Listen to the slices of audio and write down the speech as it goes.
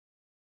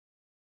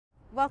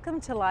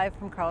Welcome to Live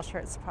from Carl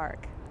Schurz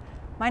Park.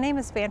 My name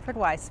is Banford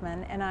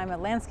Weissmann and I'm a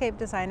landscape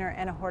designer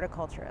and a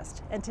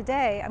horticulturist. And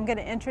today I'm going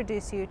to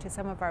introduce you to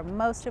some of our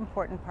most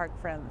important park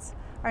friends,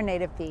 our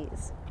native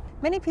bees.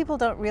 Many people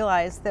don't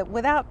realize that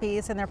without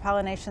bees and their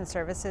pollination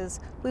services,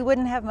 we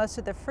wouldn't have most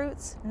of the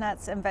fruits,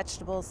 nuts, and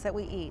vegetables that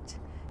we eat.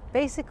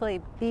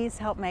 Basically, bees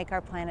help make our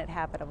planet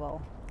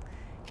habitable.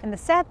 And the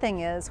sad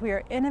thing is, we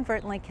are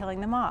inadvertently killing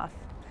them off.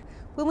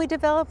 When we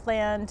develop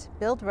land,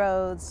 build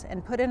roads,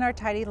 and put in our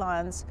tidy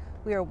lawns,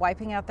 we are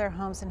wiping out their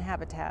homes and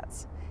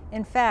habitats.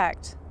 In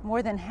fact,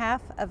 more than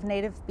half of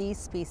native bee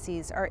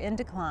species are in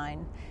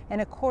decline, and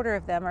a quarter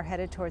of them are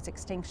headed towards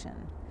extinction.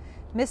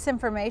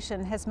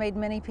 Misinformation has made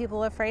many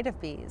people afraid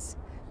of bees,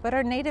 but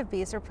our native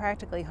bees are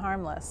practically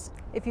harmless.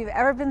 If you've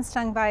ever been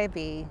stung by a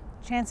bee,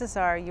 chances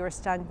are you were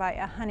stung by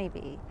a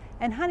honeybee,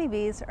 and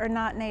honeybees are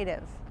not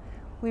native.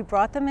 We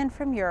brought them in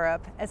from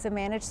Europe as a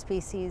managed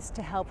species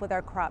to help with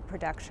our crop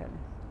production.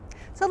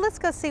 So let's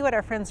go see what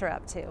our friends are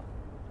up to.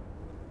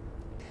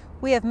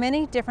 We have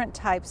many different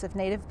types of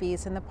native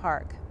bees in the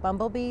park: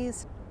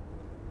 bumblebees,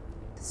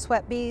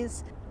 sweat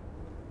bees,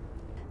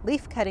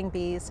 leaf-cutting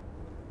bees,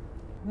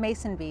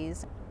 mason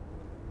bees,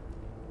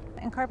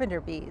 and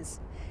carpenter bees.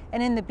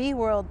 And in the bee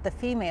world, the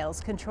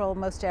females control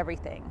most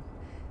everything.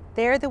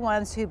 They're the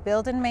ones who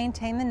build and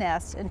maintain the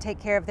nest and take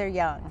care of their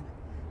young.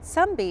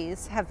 Some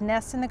bees have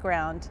nests in the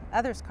ground,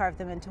 others carve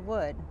them into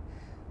wood.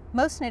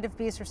 Most native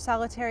bees are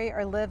solitary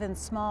or live in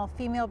small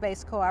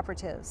female-based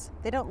cooperatives.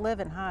 They don't live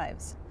in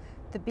hives.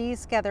 The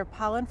bees gather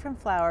pollen from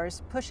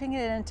flowers, pushing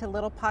it into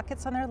little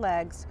pockets on their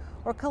legs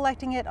or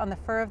collecting it on the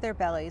fur of their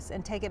bellies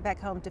and take it back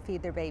home to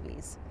feed their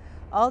babies.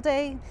 All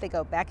day, they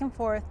go back and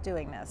forth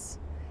doing this.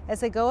 As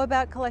they go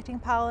about collecting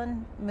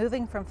pollen,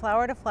 moving from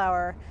flower to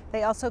flower,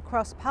 they also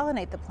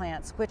cross-pollinate the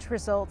plants, which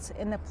results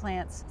in the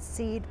plant's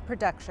seed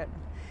production.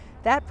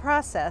 That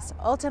process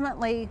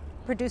ultimately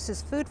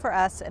produces food for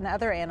us and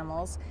other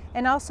animals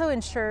and also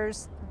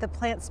ensures the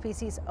plant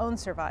species' own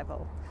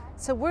survival.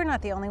 So we're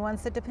not the only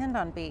ones that depend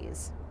on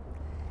bees.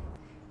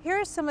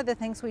 Here are some of the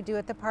things we do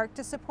at the park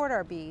to support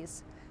our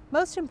bees.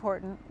 Most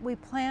important, we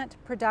plant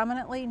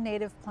predominantly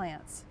native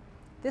plants.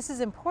 This is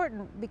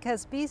important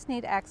because bees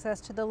need access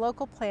to the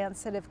local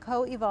plants that have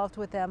co-evolved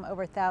with them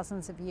over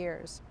thousands of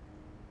years.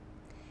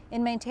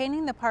 In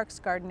maintaining the park's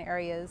garden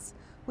areas,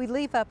 we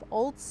leave up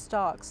old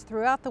stalks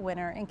throughout the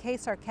winter in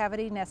case our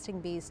cavity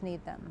nesting bees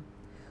need them.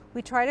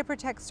 We try to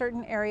protect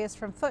certain areas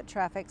from foot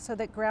traffic so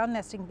that ground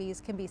nesting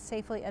bees can be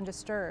safely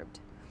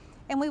undisturbed.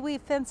 And we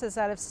weave fences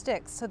out of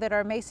sticks so that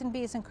our mason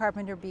bees and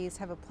carpenter bees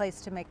have a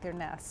place to make their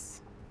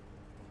nests.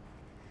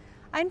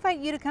 I invite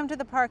you to come to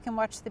the park and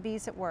watch the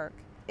bees at work.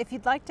 If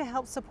you'd like to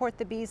help support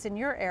the bees in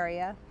your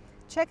area,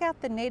 check out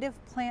the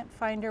Native Plant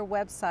Finder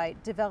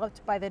website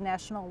developed by the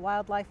National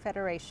Wildlife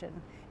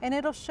Federation, and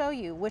it'll show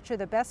you which are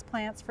the best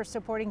plants for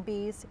supporting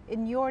bees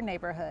in your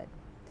neighborhood.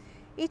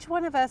 Each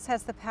one of us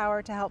has the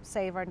power to help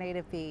save our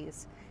native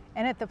bees,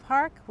 and at the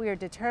park we are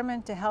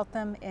determined to help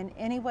them in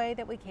any way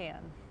that we can.